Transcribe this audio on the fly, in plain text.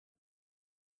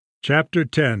Chapter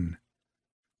 10.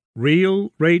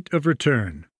 Real Rate of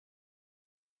Return.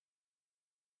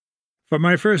 For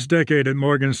my first decade at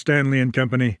Morgan Stanley &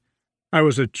 Company, I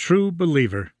was a true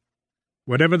believer.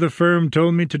 Whatever the firm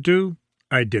told me to do,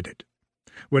 I did it.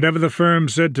 Whatever the firm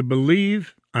said to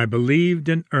believe, I believed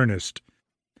in earnest.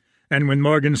 And when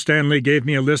Morgan Stanley gave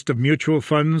me a list of mutual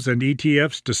funds and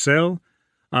ETFs to sell,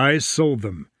 I sold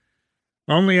them.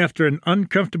 Only after an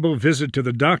uncomfortable visit to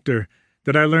the doctor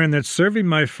did I learn that serving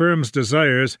my firm's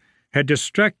desires had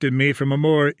distracted me from a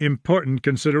more important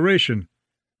consideration.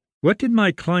 What did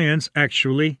my clients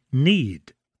actually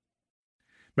need?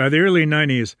 By the early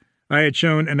 90s, I had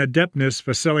shown an adeptness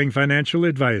for selling financial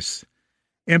advice.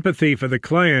 Empathy for the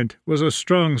client was a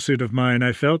strong suit of mine,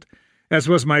 I felt, as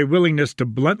was my willingness to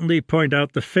bluntly point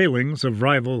out the failings of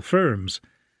rival firms.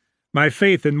 My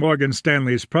faith in Morgan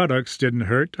Stanley's products didn't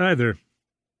hurt either.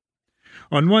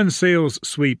 On one sales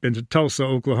sweep into Tulsa,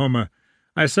 Oklahoma,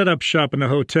 I set up shop in a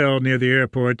hotel near the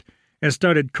airport and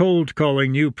started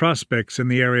cold-calling new prospects in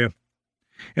the area.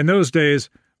 In those days,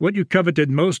 what you coveted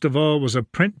most of all was a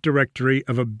print directory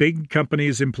of a big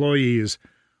company's employees,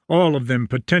 all of them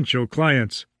potential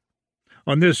clients.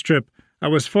 On this trip, I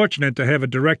was fortunate to have a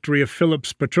directory of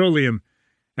Phillips Petroleum,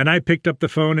 and I picked up the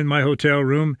phone in my hotel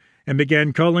room and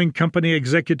began calling company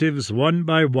executives one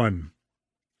by one.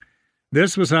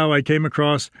 This was how I came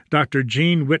across Dr.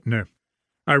 Gene Whitner.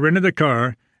 I rented a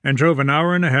car and drove an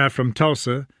hour and a half from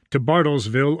Tulsa to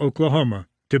Bartlesville, Oklahoma,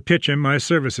 to pitch him my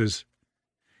services.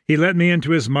 He let me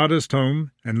into his modest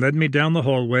home and led me down the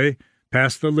hallway,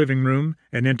 past the living room,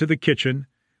 and into the kitchen,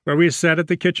 where we sat at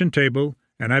the kitchen table,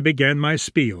 and I began my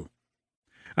spiel.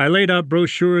 I laid out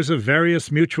brochures of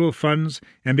various mutual funds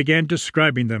and began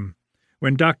describing them,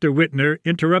 when Dr. Whitner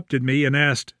interrupted me and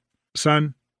asked,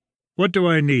 "Son, what do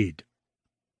I need?"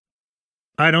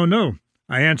 "I don't know,"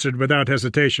 I answered without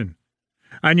hesitation.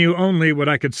 I knew only what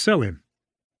I could sell him.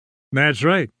 "That's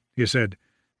right," he said,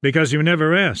 "because you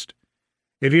never asked.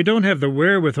 If you don't have the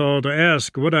wherewithal to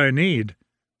ask what I need,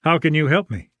 how can you help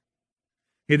me?"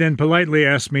 He then politely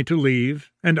asked me to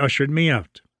leave and ushered me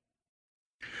out.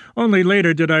 Only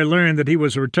later did I learn that he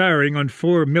was retiring on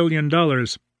 $4 million.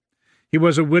 He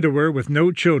was a widower with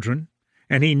no children,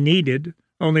 and he needed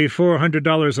only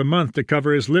 $400 a month to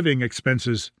cover his living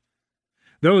expenses.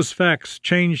 Those facts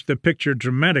changed the picture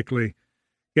dramatically,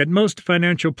 yet most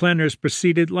financial planners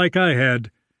proceeded like I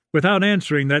had, without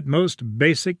answering that most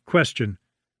basic question: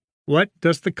 what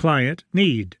does the client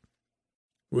need?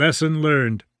 Lesson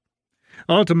learned.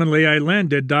 Ultimately, I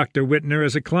landed Dr. Whitner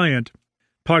as a client,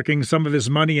 parking some of his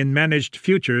money in managed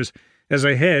futures as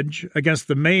a hedge against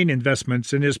the main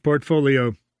investments in his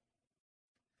portfolio.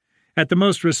 At the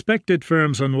most respected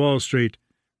firms on Wall Street,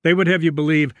 they would have you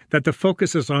believe that the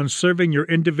focus is on serving your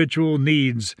individual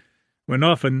needs, when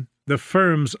often the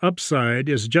firm's upside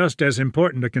is just as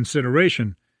important a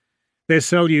consideration. They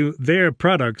sell you their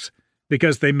products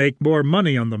because they make more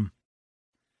money on them.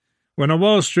 When a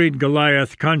Wall Street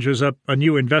Goliath conjures up a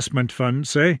new investment fund,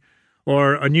 say,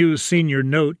 or a new senior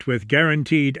note with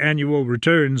guaranteed annual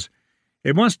returns,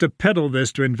 it wants to peddle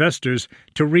this to investors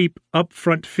to reap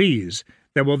upfront fees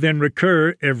that will then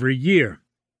recur every year.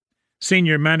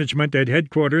 Senior management at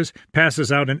headquarters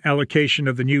passes out an allocation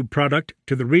of the new product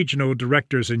to the regional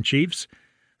directors-in-chiefs,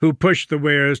 who push the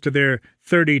wares to their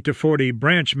 30 to 40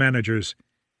 branch managers.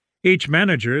 Each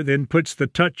manager then puts the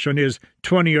touch on his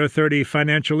 20 or 30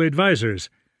 financial advisors.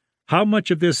 "How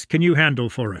much of this can you handle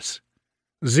for us?"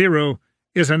 0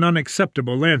 is an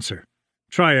unacceptable answer.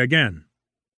 Try again.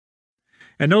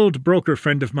 An old broker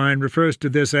friend of mine refers to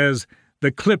this as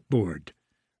the clipboard,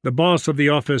 the boss of the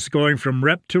office going from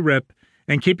rep to rep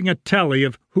and keeping a tally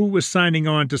of who was signing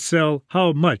on to sell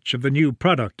how much of the new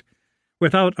product,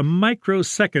 without a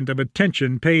microsecond of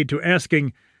attention paid to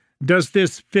asking, "Does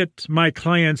this fit my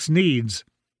client's needs?"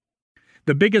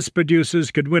 The biggest producers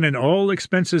could win an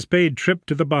all-expenses-paid trip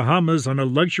to the Bahamas on a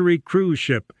luxury cruise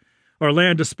ship, or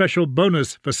land a special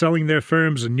bonus for selling their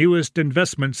firm's newest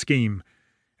investment scheme,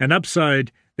 an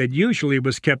upside that usually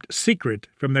was kept secret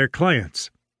from their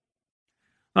clients.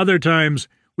 Other times,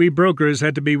 we brokers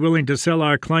had to be willing to sell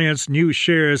our clients new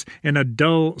shares in a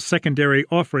dull secondary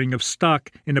offering of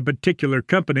stock in a particular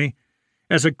company,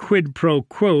 as a quid pro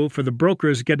quo for the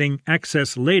brokers getting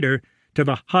access later to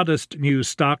the hottest new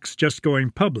stocks just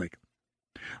going public.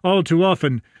 All too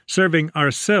often, serving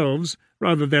ourselves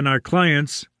rather than our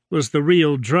clients was the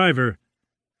real driver.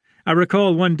 I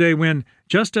recall one day when,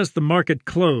 just as the market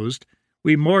closed,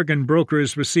 we Morgan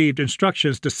brokers received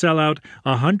instructions to sell out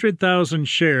 100,000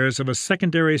 shares of a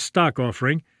secondary stock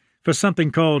offering for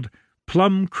something called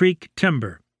Plum Creek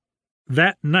Timber.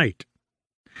 That night.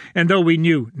 And though we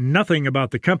knew nothing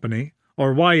about the company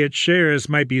or why its shares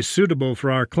might be suitable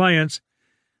for our clients,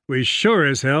 we sure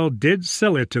as hell did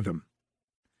sell it to them.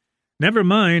 Never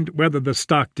mind whether the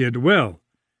stock did well.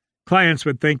 Clients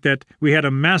would think that we had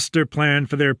a master plan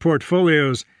for their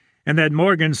portfolios and that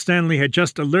Morgan Stanley had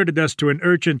just alerted us to an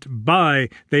urgent buy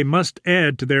they must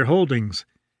add to their holdings.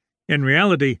 In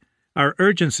reality, our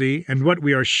urgency and what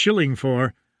we are shilling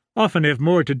for often have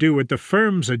more to do with the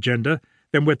firm's agenda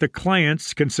than with the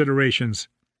client's considerations.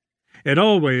 It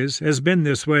always has been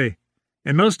this way,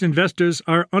 and most investors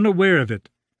are unaware of it.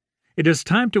 It is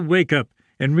time to wake up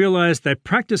and realize that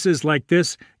practices like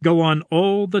this go on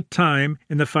all the time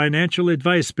in the financial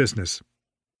advice business.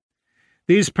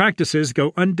 These practices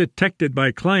go undetected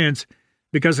by clients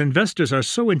because investors are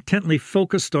so intently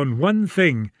focused on one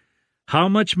thing: how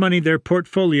much money their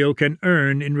portfolio can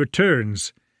earn in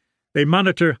returns. They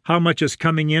monitor how much is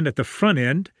coming in at the front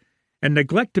end and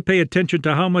neglect to pay attention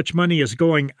to how much money is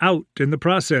going out in the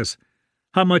process,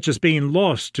 how much is being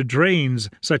lost to drains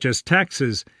such as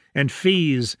taxes and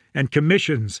fees and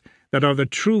commissions that are the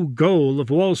true goal of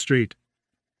Wall Street.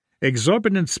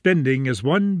 Exorbitant spending is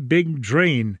one big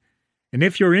drain, and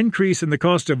if your increase in the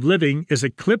cost of living is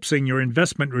eclipsing your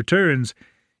investment returns,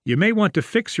 you may want to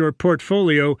fix your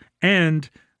portfolio and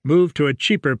move to a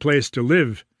cheaper place to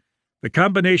live. The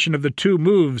combination of the two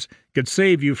moves could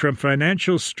save you from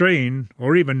financial strain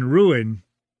or even ruin.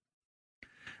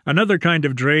 Another kind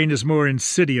of drain is more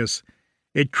insidious.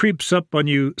 It creeps up on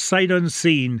you sight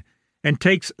unseen and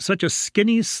takes such a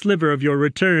skinny sliver of your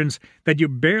returns that you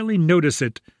barely notice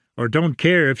it or don't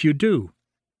care if you do.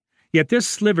 Yet this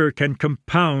sliver can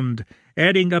compound,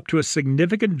 adding up to a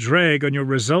significant drag on your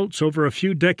results over a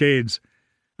few decades.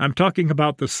 I'm talking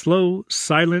about the slow,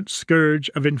 silent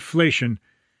scourge of inflation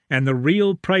and the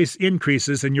real price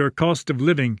increases in your cost of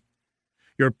living.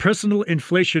 Your personal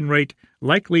inflation rate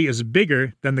likely is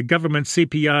bigger than the government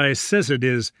CPI says it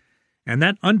is, and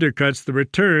that undercuts the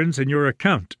returns in your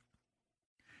account.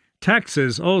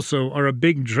 Taxes also are a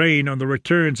big drain on the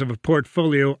returns of a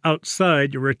portfolio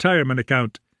outside your retirement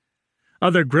account.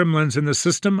 Other gremlins in the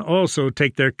system also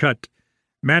take their cut: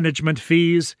 management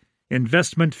fees,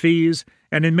 investment fees,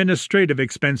 and administrative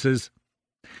expenses.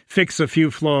 Fix a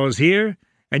few flaws here,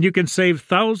 and you can save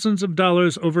thousands of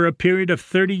dollars over a period of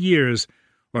 30 years,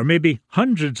 or maybe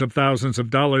hundreds of thousands of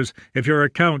dollars if your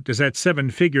account is at 7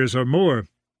 figures or more.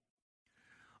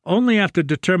 Only after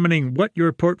determining what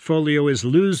your portfolio is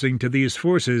losing to these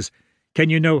forces can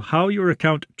you know how your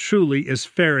account truly is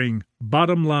faring,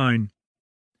 bottom line.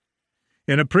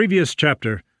 In a previous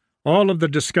chapter, all of the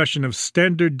discussion of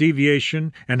standard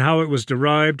deviation and how it was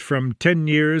derived from 10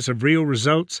 years of real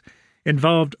results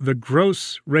involved the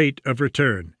gross rate of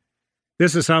return.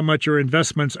 This is how much your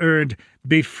investments earned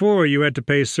before you had to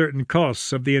pay certain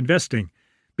costs of the investing,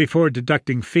 before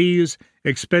deducting fees,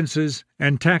 expenses,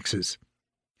 and taxes.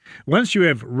 Once you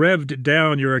have revved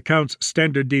down your account's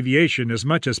standard deviation as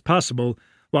much as possible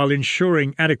while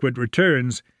ensuring adequate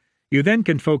returns, you then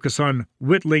can focus on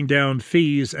whittling down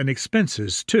fees and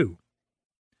expenses, too.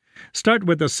 Start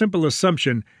with a simple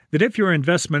assumption that if your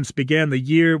investments began the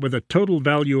year with a total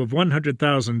value of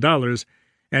 $100,000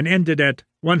 and ended at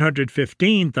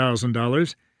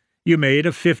 $115,000, you made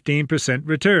a 15%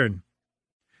 return.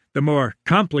 The more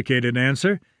complicated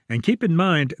answer, and keep in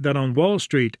mind that on Wall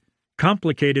Street,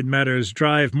 complicated matters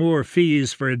drive more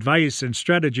fees for advice and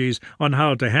strategies on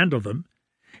how to handle them,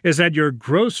 is that your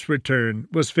gross return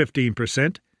was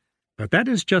 15%, but that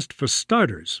is just for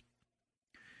starters.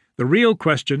 The real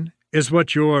question is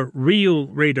what your real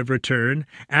rate of return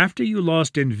after you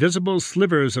lost invisible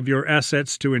slivers of your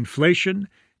assets to inflation,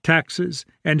 taxes,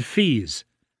 and fees.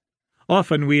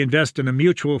 Often we invest in a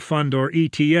mutual fund or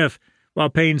ETF while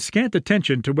paying scant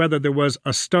attention to whether there was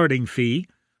a starting fee,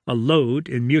 a load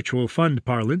in mutual fund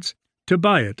parlance, to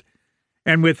buy it,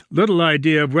 and with little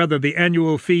idea of whether the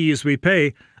annual fees we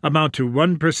pay amount to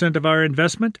 1% of our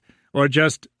investment or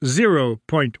just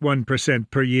 0.1%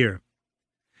 per year.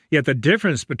 Yet the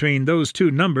difference between those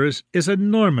two numbers is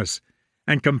enormous,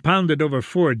 and compounded over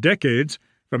 4 decades,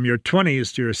 from your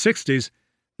 20s to your 60s,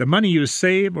 the money you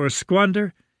save or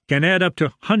squander can add up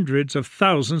to hundreds of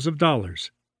thousands of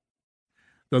dollars.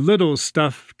 The little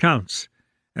stuff counts,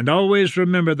 and always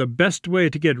remember the best way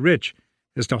to get rich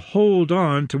is to hold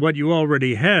on to what you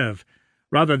already have,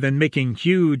 rather than making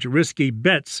huge, risky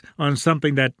bets on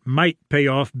something that might pay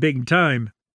off big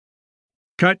time.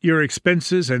 Cut your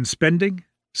expenses and spending,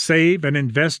 save and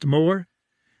invest more,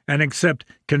 and accept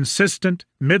consistent,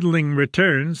 middling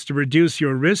returns to reduce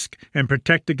your risk and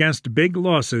protect against big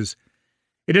losses.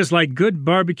 It is like good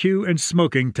barbecue and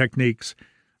smoking techniques.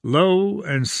 low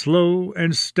and slow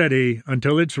and steady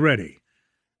until it's ready.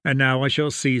 And now I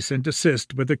shall cease and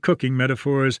desist with the cooking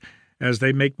metaphors, as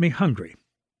they make me hungry.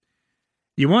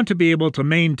 You want to be able to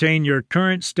maintain your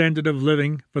current standard of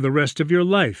living for the rest of your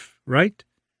life, right?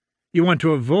 You want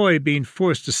to avoid being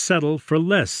forced to settle for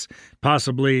less,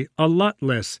 possibly a lot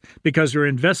less, because your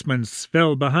investments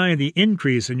fell behind the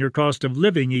increase in your cost of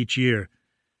living each year.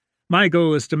 My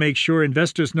goal is to make sure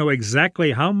investors know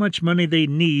exactly how much money they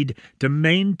need to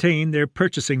maintain their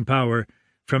purchasing power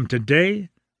from today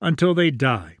until they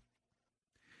die.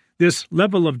 This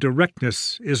level of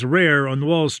directness is rare on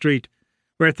Wall Street,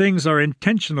 where things are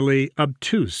intentionally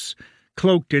obtuse,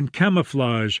 cloaked in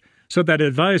camouflage, so that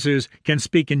advisors can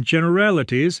speak in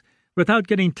generalities without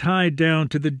getting tied down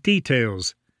to the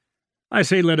details. I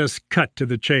say let us cut to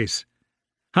the chase.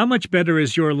 How much better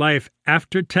is your life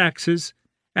after taxes,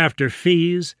 after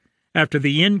fees, after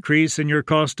the increase in your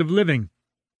cost of living?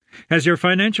 Has your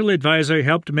financial advisor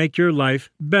helped make your life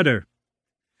better?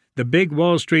 The big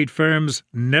Wall Street firms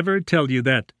never tell you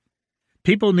that.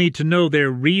 People need to know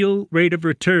their real rate of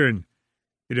return.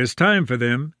 It is time for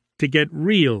them to get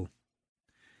real.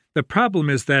 The problem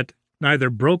is that neither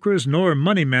brokers nor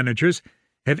money managers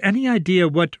have any idea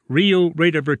what real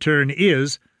rate of return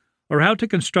is or how to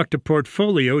construct a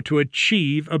portfolio to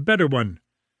achieve a better one.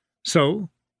 So,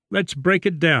 let's break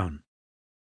it down.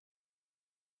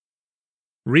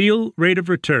 Real rate of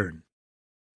return.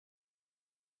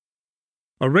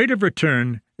 A rate of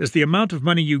return is the amount of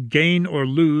money you gain or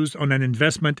lose on an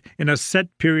investment in a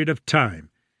set period of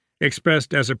time,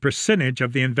 expressed as a percentage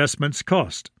of the investment's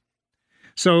cost.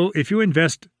 So, if you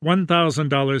invest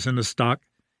 $1,000 in a stock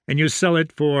and you sell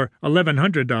it for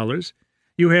 $1,100,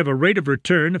 you have a rate of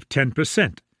return of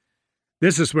 10%.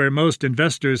 This is where most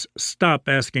investors stop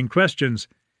asking questions,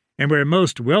 and where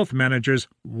most wealth managers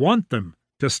want them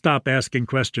to stop asking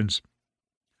questions.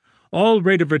 All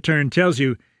rate of return tells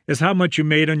you is how much you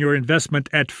made on your investment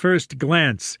at first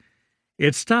glance.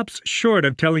 It stops short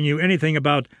of telling you anything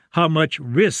about how much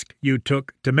risk you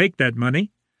took to make that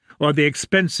money, or the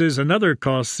expenses and other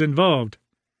costs involved.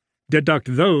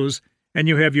 Deduct those, and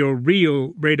you have your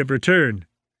real rate of return.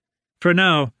 For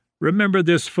now, remember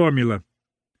this formula.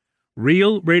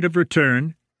 Real rate of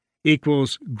return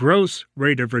equals gross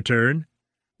rate of return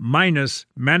minus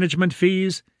management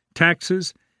fees,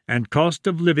 taxes, and cost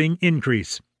of living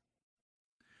increase.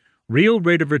 Real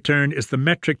rate of return is the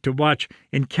metric to watch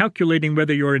in calculating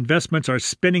whether your investments are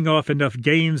spinning off enough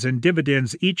gains and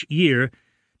dividends each year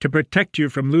to protect you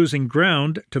from losing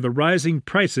ground to the rising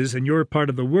prices in your part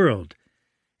of the world.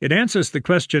 It answers the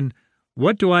question,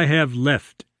 what do I have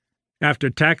left?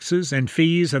 After taxes and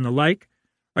fees and the like,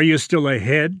 are you still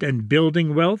ahead and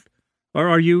building wealth, or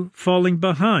are you falling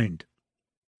behind?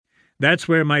 That's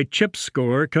where my CHIP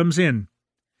score comes in.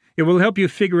 It will help you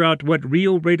figure out what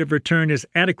real rate of return is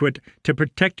adequate to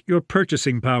protect your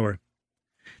purchasing power.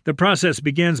 The process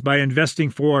begins by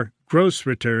investing for gross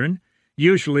return,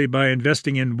 usually by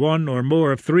investing in one or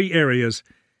more of three areas: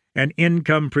 an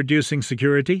income-producing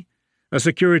security, a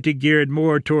security geared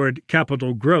more toward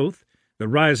capital growth, the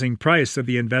rising price of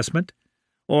the investment,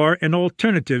 or an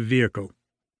alternative vehicle.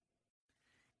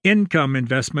 Income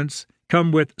investments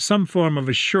come with some form of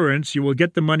assurance you will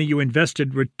get the money you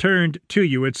invested returned to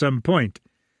you at some point.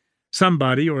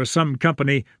 Somebody or some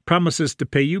company promises to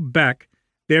pay you back,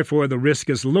 therefore the risk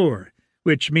is lower,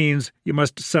 which means you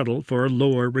must settle for a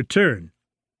lower return.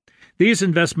 These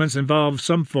investments involve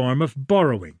some form of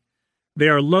borrowing. They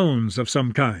are loans of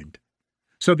some kind.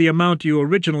 So the amount you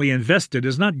originally invested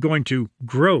is not going to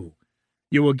grow.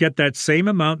 You will get that same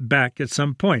amount back at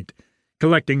some point,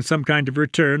 collecting some kind of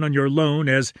return on your loan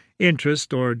as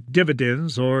interest or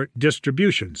dividends or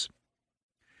distributions.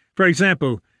 For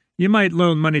example, you might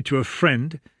loan money to a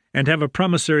friend and have a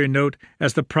promissory note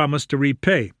as the promise to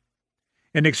repay.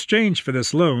 In exchange for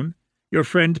this loan, your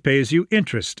friend pays you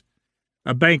interest.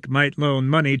 A bank might loan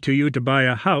money to you to buy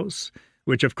a house,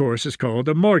 which of course is called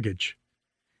a mortgage.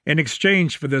 In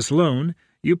exchange for this loan,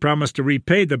 you promise to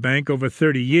repay the bank over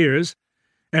 30 years,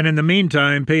 and in the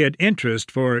meantime pay it interest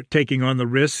for taking on the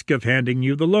risk of handing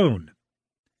you the loan.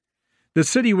 The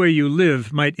city where you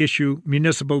live might issue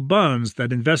municipal bonds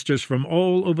that investors from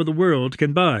all over the world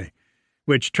can buy,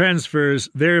 which transfers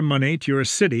their money to your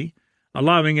city,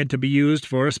 allowing it to be used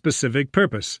for a specific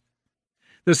purpose.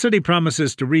 The city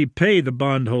promises to repay the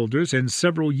bondholders in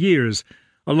several years,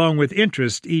 along with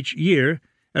interest each year,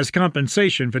 as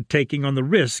compensation for taking on the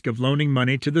risk of loaning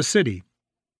money to the city.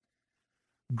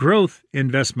 Growth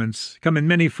investments come in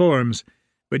many forms,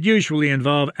 but usually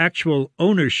involve actual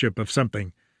ownership of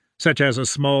something, such as a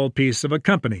small piece of a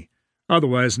company,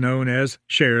 otherwise known as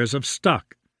shares of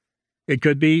stock. It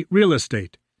could be real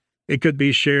estate. It could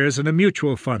be shares in a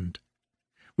mutual fund.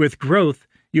 With growth,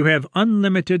 you have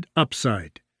unlimited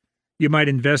upside. You might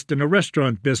invest in a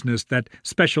restaurant business that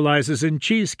specializes in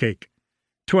cheesecake.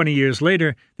 20 years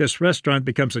later, this restaurant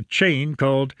becomes a chain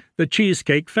called the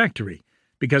Cheesecake Factory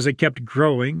because it kept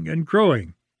growing and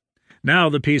growing. Now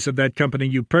the piece of that company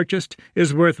you purchased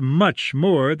is worth much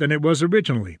more than it was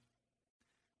originally.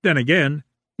 Then again,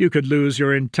 you could lose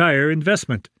your entire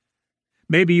investment.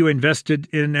 Maybe you invested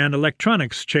in an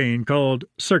electronics chain called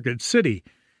Circuit City,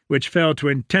 which fell to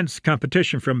intense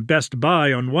competition from Best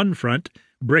Buy on one front,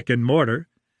 brick and mortar,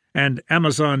 and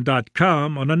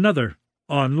Amazon.com on another,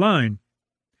 online.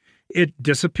 It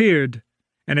disappeared,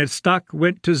 and its stock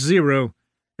went to zero,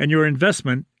 and your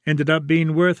investment ended up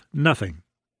being worth nothing.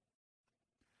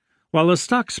 While a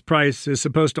stock's price is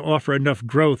supposed to offer enough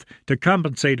growth to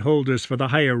compensate holders for the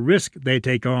higher risk they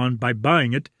take on by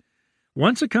buying it,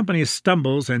 once a company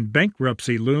stumbles and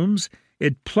bankruptcy looms,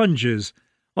 it plunges,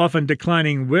 often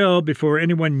declining well before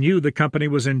anyone knew the company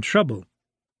was in trouble.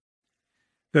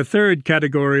 The third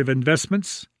category of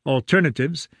investments,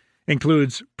 alternatives,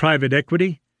 includes private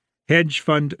equity, hedge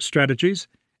fund strategies,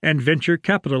 and venture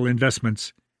capital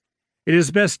investments. It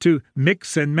is best to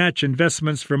mix and match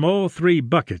investments from all three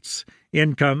buckets,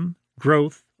 income,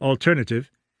 growth,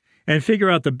 alternative, and figure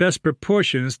out the best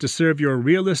proportions to serve your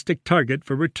realistic target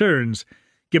for returns,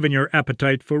 given your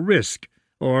appetite for risk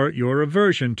or your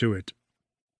aversion to it.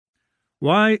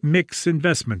 Why mix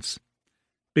investments?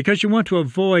 Because you want to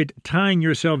avoid tying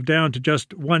yourself down to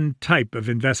just one type of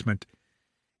investment.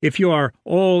 If you are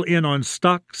all in on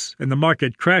stocks and the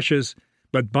market crashes,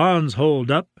 but bonds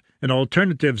hold up and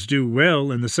alternatives do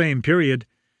well in the same period,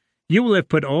 you will have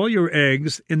put all your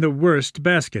eggs in the worst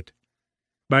basket.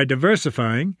 By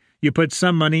diversifying, you put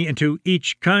some money into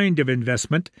each kind of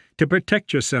investment to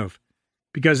protect yourself,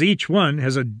 because each one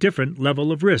has a different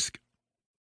level of risk.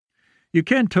 You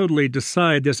can't totally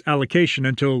decide this allocation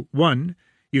until 1.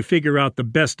 You figure out the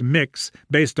best mix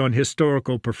based on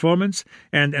historical performance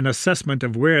and an assessment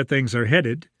of where things are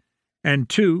headed, and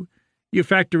 2. You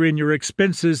factor in your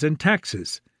expenses and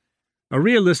taxes. A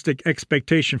realistic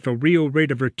expectation for real rate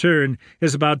of return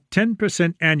is about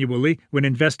 10% annually when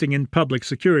investing in public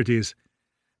securities.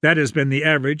 That has been the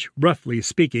average, roughly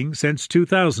speaking, since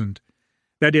 2000.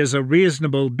 That is a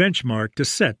reasonable benchmark to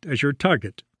set as your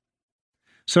target.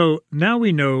 So now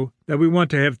we know that we want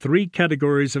to have 3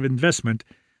 categories of investment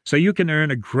so you can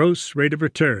earn a gross rate of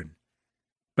return.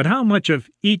 But how much of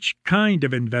each kind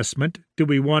of investment do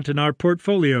we want in our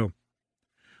portfolio?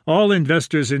 All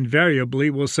investors invariably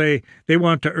will say they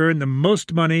want to earn the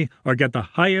most money or get the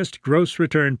highest gross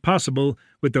return possible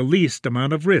with the least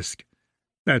amount of risk.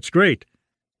 That's great,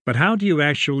 but how do you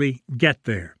actually get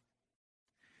there?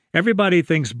 Everybody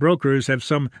thinks brokers have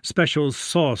some special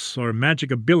sauce or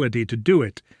magic ability to do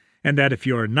it, and that if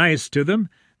you're nice to them,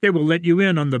 they will let you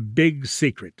in on the big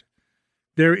secret.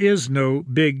 There is no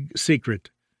big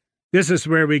secret. This is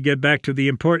where we get back to the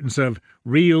importance of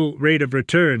real rate of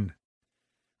return.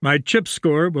 My CHIP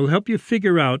score will help you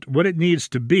figure out what it needs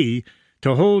to be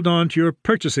to hold on to your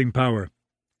purchasing power.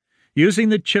 Using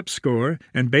the CHIP score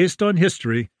and based on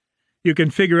history, you can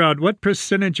figure out what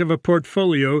percentage of a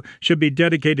portfolio should be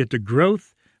dedicated to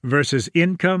growth versus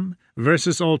income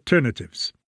versus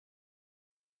alternatives.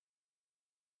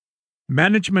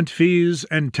 Management fees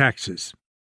and taxes.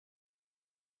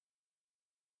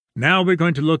 Now we're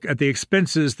going to look at the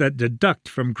expenses that deduct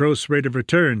from gross rate of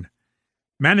return.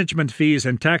 Management fees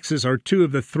and taxes are 2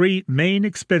 of the 3 main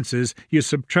expenses you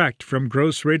subtract from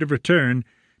gross rate of return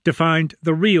to find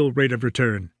the real rate of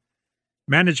return.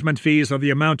 Management fees are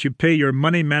the amount you pay your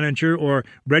money manager or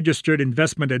registered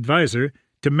investment advisor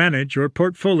to manage your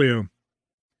portfolio.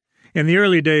 In the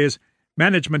early days,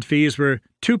 management fees were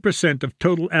 2% of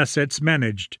total assets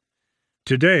managed.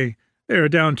 Today, they are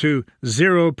down to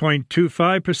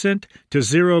 0.25% to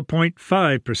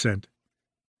 0.5%.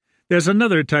 There's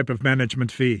another type of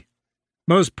management fee.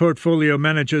 Most portfolio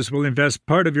managers will invest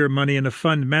part of your money in a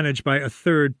fund managed by a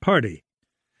third party.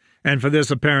 And for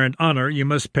this apparent honor, you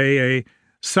must pay a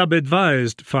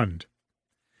sub-advised fund.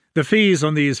 The fees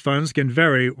on these funds can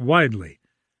vary widely.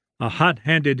 A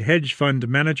hot-handed hedge fund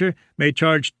manager may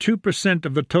charge 2%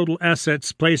 of the total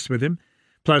assets placed with him,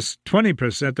 plus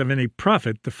 20% of any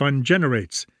profit the fund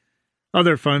generates.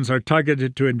 Other funds are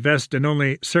targeted to invest in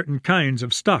only certain kinds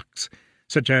of stocks,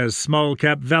 such as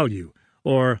small-cap value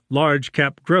or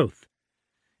large-cap growth,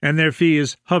 and their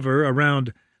fees hover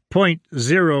around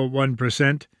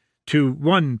 0.01% to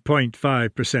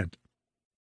 1.5%.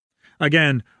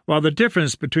 Again, while the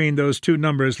difference between those 2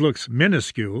 numbers looks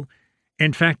minuscule,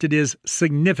 in fact it is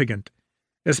significant.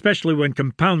 especially when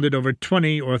compounded over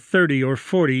 20 or 30 or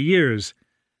 40 years.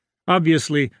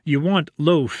 Obviously, you want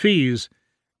low fees,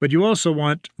 but you also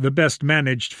want the best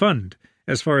managed fund,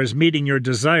 as far as meeting your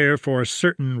desire for a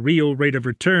certain real rate of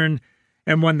return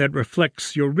and one that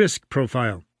reflects your risk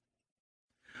profile.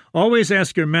 Always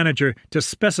ask your manager to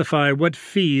specify what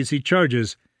fees he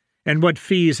charges and what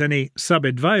fees any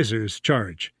sub-advisors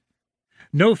charge.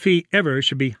 No fee ever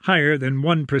should be higher than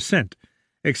 1%,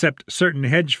 except certain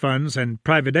hedge funds and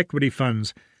private equity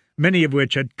funds, many of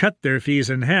which had cut their fees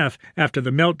in half after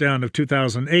the meltdown of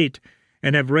 2008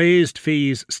 and have raised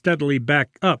fees steadily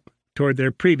back up toward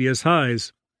their previous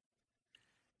highs.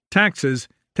 Taxes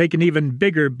take an even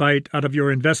bigger bite out of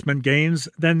your investment gains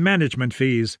than management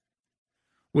fees.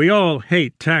 We all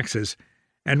hate taxes,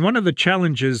 and one of the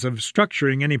challenges of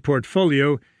structuring any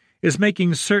portfolio is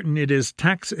making certain it is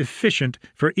tax efficient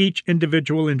for each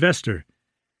individual investor.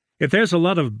 If there's a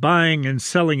lot of buying and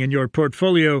selling in your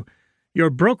portfolio, your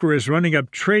broker is running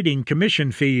up trading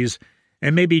commission fees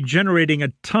and may be generating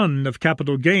a ton of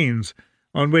capital gains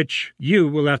on which you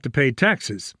will have to pay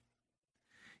taxes.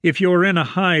 If you're in a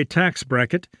high tax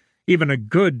bracket, even a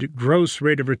good gross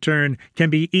rate of return can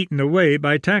be eaten away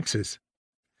by taxes.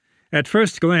 At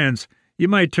first glance, you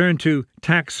might turn to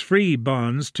tax-free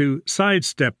bonds to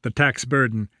sidestep the tax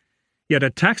burden, yet a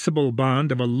taxable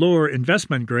bond of a lower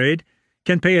investment grade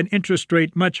can pay an interest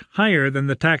rate much higher than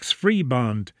the tax-free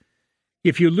bond.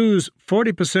 If you lose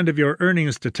 40% of your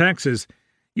earnings to taxes,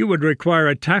 you would require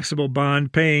a taxable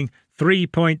bond paying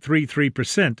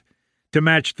 3.33% to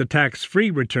match the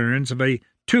tax-free returns of a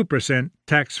 2%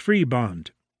 tax-free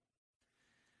bond.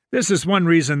 This is one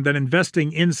reason that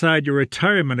investing inside your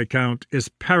retirement account is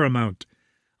paramount,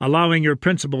 allowing your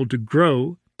principal to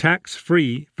grow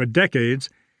tax-free for decades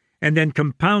and then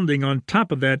compounding on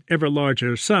top of that ever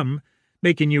larger sum,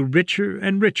 making you richer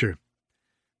and richer.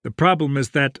 The problem is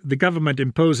that the government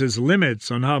imposes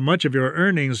limits on how much of your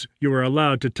earnings you are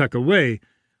allowed to tuck away,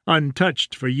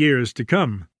 untouched for years to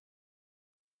come.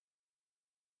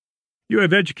 You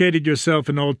have educated yourself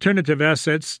in alternative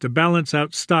assets to balance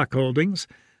out stock holdings,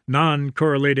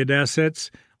 non-correlated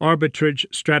assets, arbitrage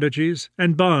strategies,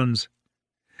 and bonds.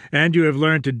 And you have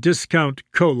learned to discount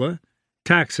COLA,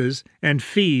 taxes, and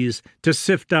fees to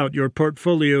sift out your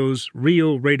portfolio's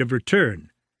real rate of return.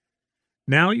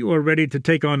 Now you are ready to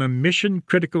take on a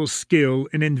mission-critical skill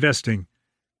in investing,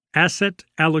 asset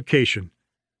allocation,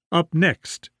 up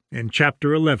next in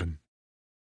Chapter 11.